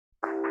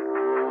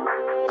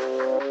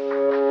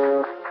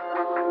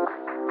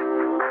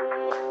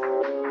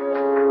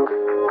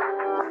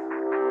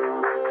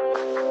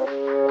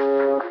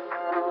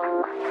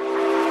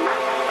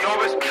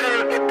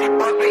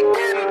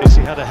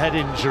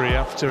head injury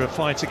after a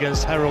fight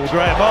against Harold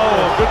Graham.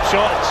 Oh, good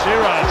shot,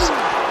 Sheeraz.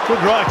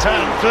 Good right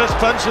hand, first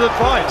punch of the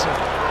fight.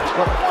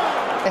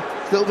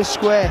 A little bit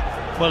square.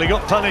 Well, he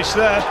got punished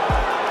there.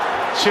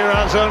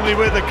 Sheeraz only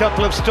with a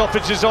couple of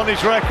stoppages on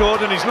his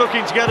record, and he's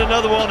looking to get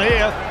another one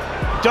here.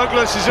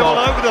 Douglas is all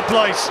over the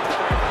place,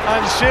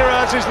 and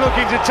Sheeraz is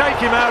looking to take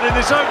him out in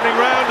this opening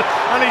round,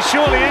 and he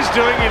surely is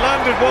doing. He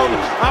landed one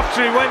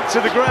after he went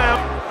to the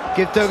ground.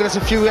 Give Douglas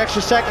a few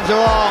extra seconds.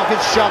 Oh, good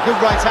shot, good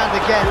right hand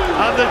again.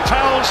 And the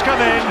towels come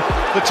in,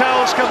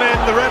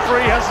 the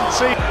referee hasn't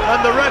seen,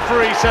 and the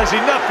referee says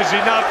enough is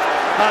enough,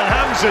 and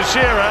Hamzah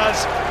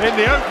Sheeraz in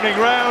the opening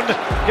round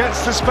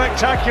gets the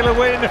spectacular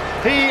win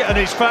he and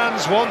his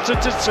fans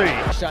wanted to see.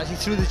 He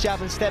threw the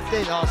jab and stepped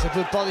in. Oh, it's a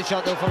good body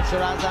shot though from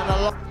Sheeraz, and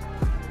a lot.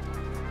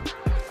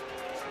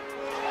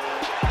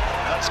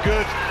 That's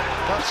good,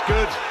 that's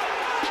good.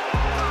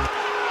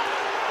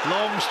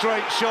 Long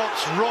straight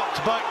shots rocked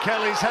back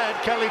Kelly's head,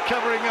 Kelly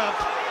covering up.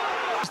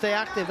 Stay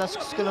active, that's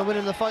going to win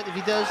him the fight if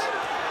he does.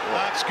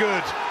 That's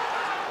good.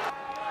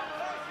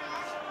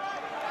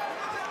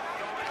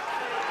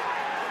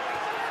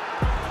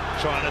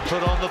 Trying to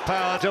put on the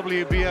power,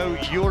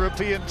 WBO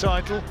European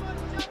title.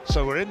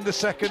 So we're in the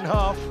second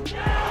half.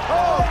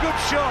 Oh, good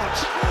shot.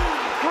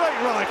 Great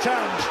right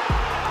hand.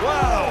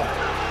 Wow.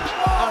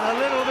 And a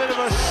little bit of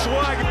a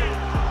swag.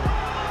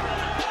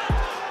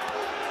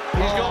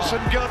 He's got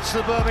some guts,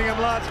 the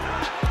Birmingham lad.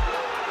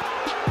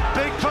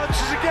 Big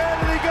punches again,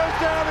 and he goes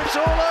down. It's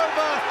all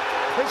over.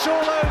 It's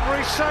all over.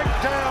 He sank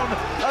down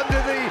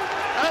under the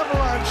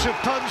avalanche of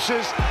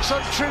punches.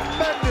 Some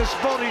tremendous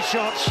body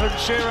shots from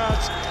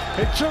Sheeraz.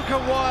 It took a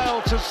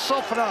while to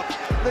soften up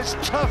this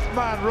tough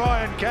man,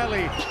 Ryan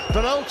Kelly.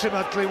 But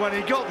ultimately, when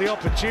he got the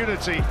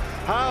opportunity,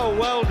 how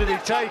well did he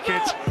take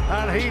it?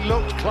 And he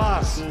looked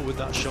class. With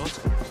that shot.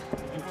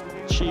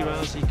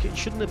 Sheeraz, he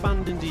shouldn't have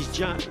abandoned his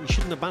jab. He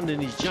shouldn't abandon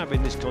his jab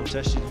in this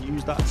contest. He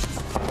used that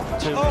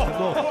to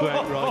great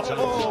right hand.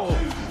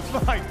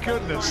 Oh my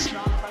goodness!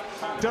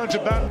 Don't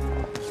abandon.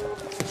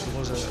 There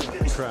was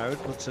a crowd,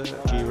 but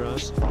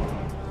Sheeraz.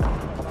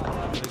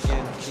 But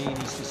again,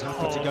 he's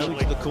happy to go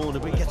into the corner,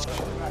 but he gets.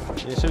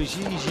 Yeah, so he's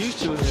used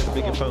to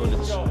big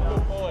opponents.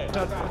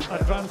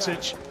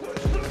 Advantage.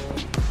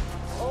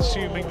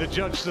 Assuming the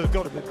judge has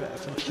got a bit better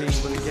from Keane,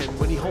 but again,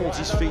 when he holds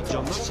his feet,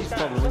 John, that's his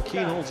problem. When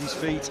Keane holds his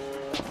feet,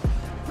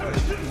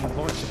 he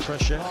invites the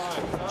pressure.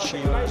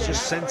 Sheeraz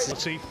just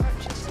senses it.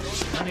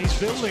 And he's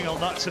building on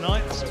that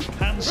tonight.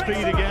 Hand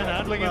speed again,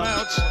 handling him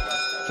out.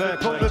 Fair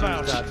play to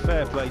his dad.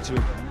 Fair play to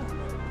him.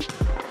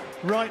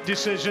 Right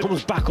decision.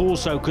 Comes back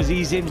also because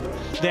he's in.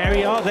 There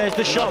we are. There's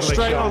the shot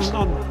straight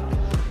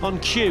on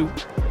cue.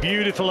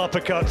 Beautiful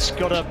uppercuts.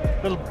 Got a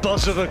little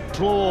buzz of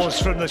applause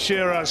from the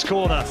Sheeraz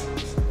corner.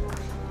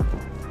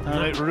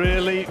 And it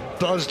really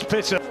buzzed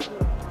Pitta.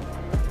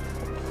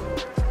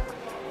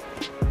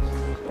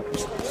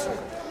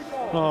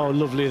 Oh,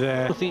 lovely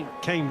there. Nothing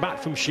came back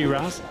from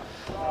Sheeraz,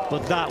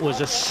 but that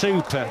was a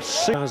super.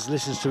 Sheeraz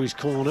listens to his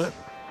corner.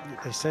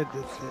 They said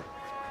that.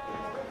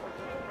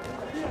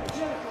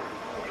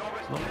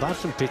 Not bad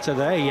from Pitta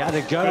there. He had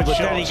a go, Good but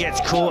shot. then he gets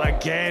caught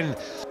again.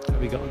 Have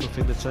we got enough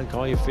in the tank?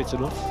 Are you fit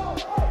enough?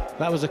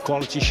 That was a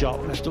quality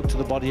shot. Left up to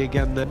the body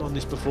again then on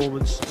this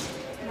performance.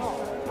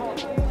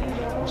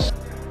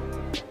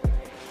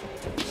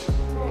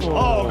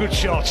 Oh, good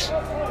shot.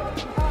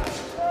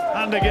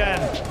 And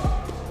again,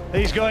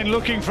 he's going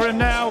looking for him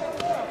now.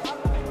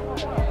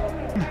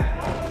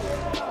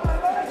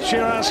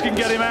 Sheeraz can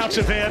get him out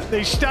of here.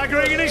 He's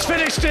staggering and he's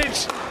finished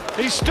it.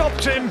 He's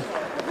stopped him.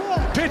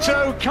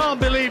 Pitto can't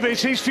believe it.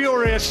 He's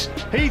furious.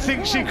 He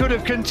thinks he could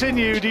have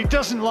continued. He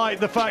doesn't like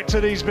the fact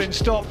that he's been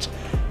stopped.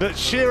 But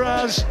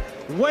Sheeraz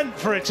went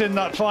for it in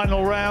that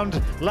final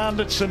round.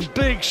 Landed some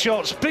big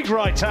shots. Big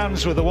right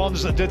hands were the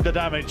ones that did the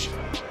damage.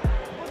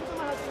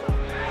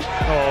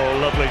 Oh,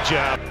 lovely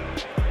jab.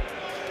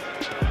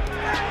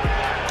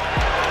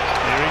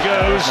 Here he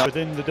goes.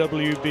 Within the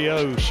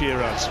WBO,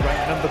 Sheeraz,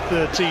 ranked number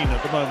 13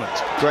 at the moment.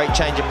 Great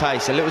change of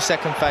pace, a little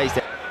second phase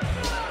there.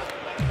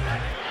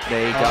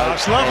 There you go.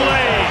 That's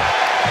lovely.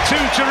 Two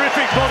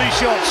terrific body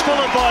shots,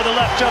 followed by the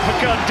left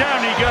uppercut.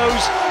 Down he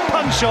goes,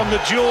 punch on the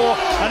jaw.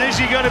 And is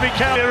he going to be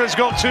counted? Has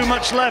got too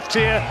much left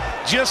here.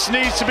 Just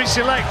needs to be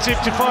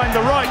selective to find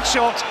the right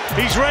shot.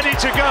 He's ready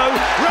to go.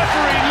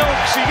 Referee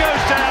looks, he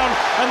goes down,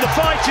 and the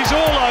fight is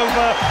all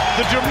over.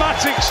 The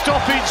dramatic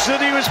stoppage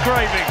that he was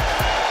craving.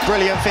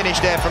 Brilliant finish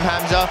there from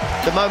Hamzah.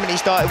 The moment he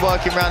started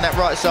working around that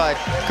right side,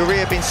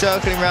 Gurria been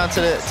circling around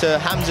to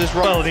Hamzah's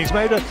right. Well, and he's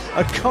made a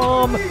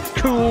calm,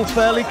 cool,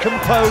 fairly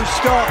composed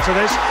start to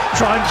this,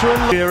 trying to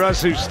Sheeraz,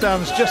 who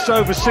stands just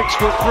over 6'3".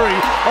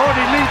 Oh, and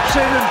he leaps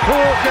in and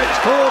gets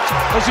caught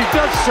as he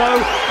does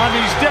so, and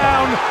he's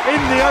down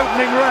in the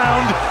opening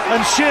round.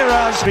 And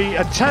Sheeraz be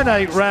a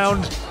 10-8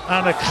 round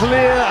and a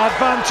clear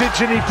advantage,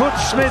 and he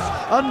puts Smith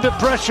under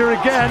pressure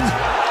again.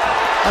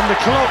 and the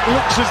clock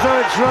looks as though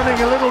it's running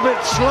a little bit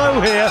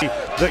slow here.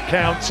 That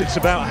counts. It's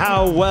about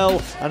how well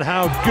and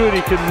how good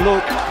he can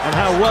look and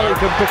how well he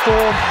can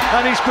perform,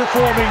 and he's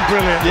performing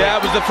brilliantly.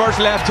 Yeah, it was the first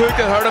left hook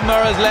that hurt him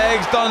there, his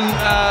legs done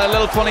a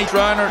little funny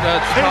rounder.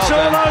 It's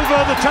all over,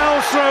 the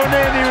towel's thrown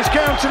in, he was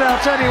counted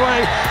out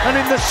anyway, and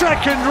in the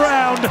second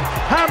round,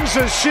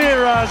 Hamzah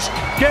Sheeraz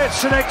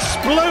gets an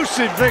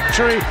explosive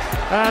victory,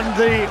 and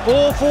the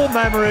awful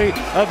memory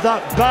of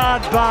that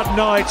bad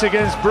night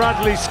against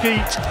Bradley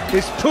Skeet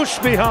is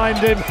pushed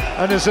behind him,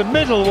 and as a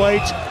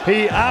middleweight,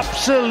 he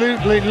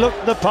absolutely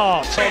looked the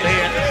part. On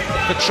here,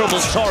 the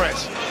troubled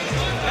Torres.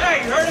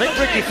 I think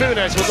Ricky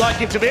Funes would like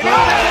him to be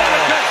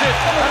aggressive,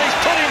 and he's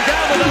put him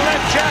down with a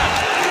left jab.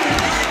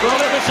 Well,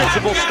 it was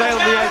sensible, stay on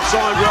the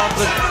outside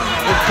rather than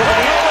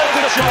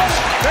putting the shots.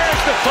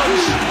 There's the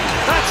punch.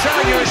 That's how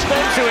you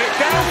respond to it.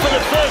 Down for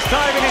the first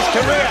time in his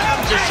career,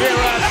 Hamzah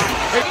Sheeraz.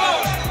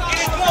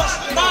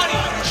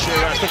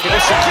 Sheeraz looking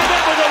to set him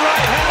up with the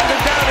right hand,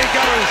 and down he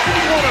goes.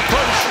 What a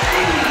punch.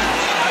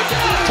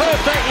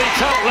 Perfectly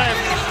top left.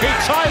 He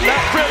timed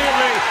that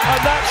brilliantly,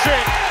 and that's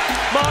it.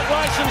 Mark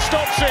Lyson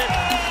stops it,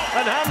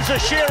 and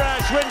Hamzah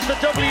Sheeraz wins the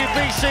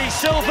WBC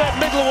silver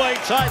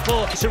middleweight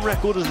title. It's a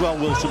record as well,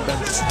 Wilson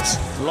Benson.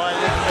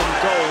 Lilac and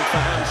gold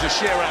for Hamzah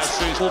Sheeraz.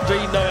 There will be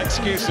no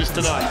excuses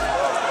tonight.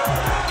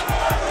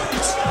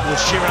 Well,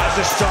 Sheeraz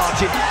has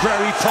started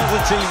very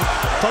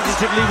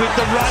positively with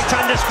the right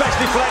hand,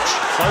 especially Fletch.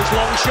 Those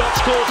long shots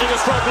causing a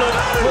problem.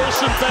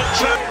 Wilson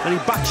Benson. And he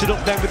backs it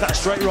up then with that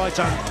straight right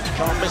hand.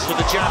 Can't miss with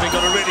the jab. He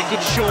got a really good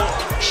short,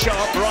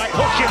 sharp right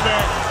hook in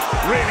there.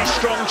 Really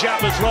strong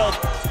jab as well.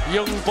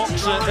 Young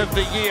boxer of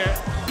the year.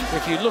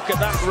 If you look at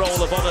that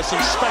roll of honour,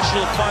 some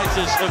special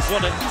fighters have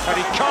won it, and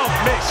he can't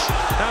miss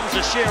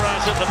Hamzah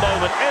Sheeraz at the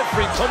moment.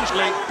 Every punch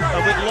lead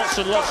and with lots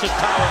and lots of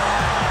power.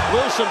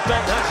 Wilson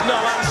Bent has no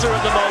answer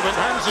at the moment.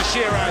 Hamzah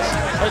Sheeraz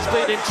has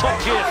been in top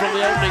gear from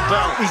the opening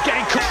bell. He's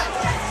getting cut.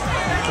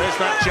 There's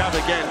that jab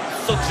again.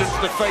 Thuds into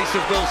the face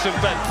of Wilson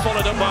Bent,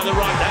 followed up by the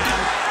right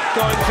hand.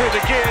 Going through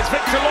the gears,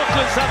 Victor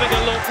Loughlin's having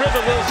a look.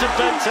 River Wilson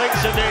Bent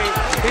takes a knee.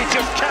 He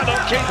just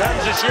cannot keep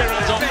Hamzah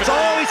Sheeraz off.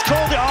 Oh, he's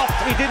called it off.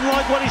 He didn't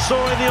like what he saw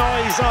in the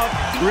eyes of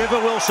River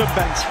Wilson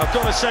Bent. I've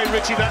got to say,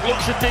 Richie, that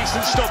looks a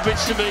decent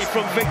stoppage to me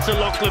from Victor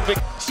Loughlin.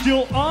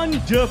 Still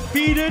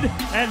undefeated,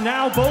 and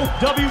now both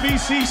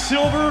WBC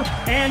silver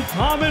and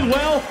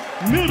Commonwealth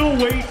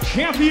middleweight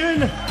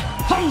champion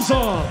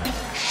Hamzah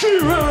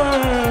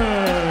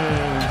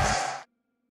Sheeraz.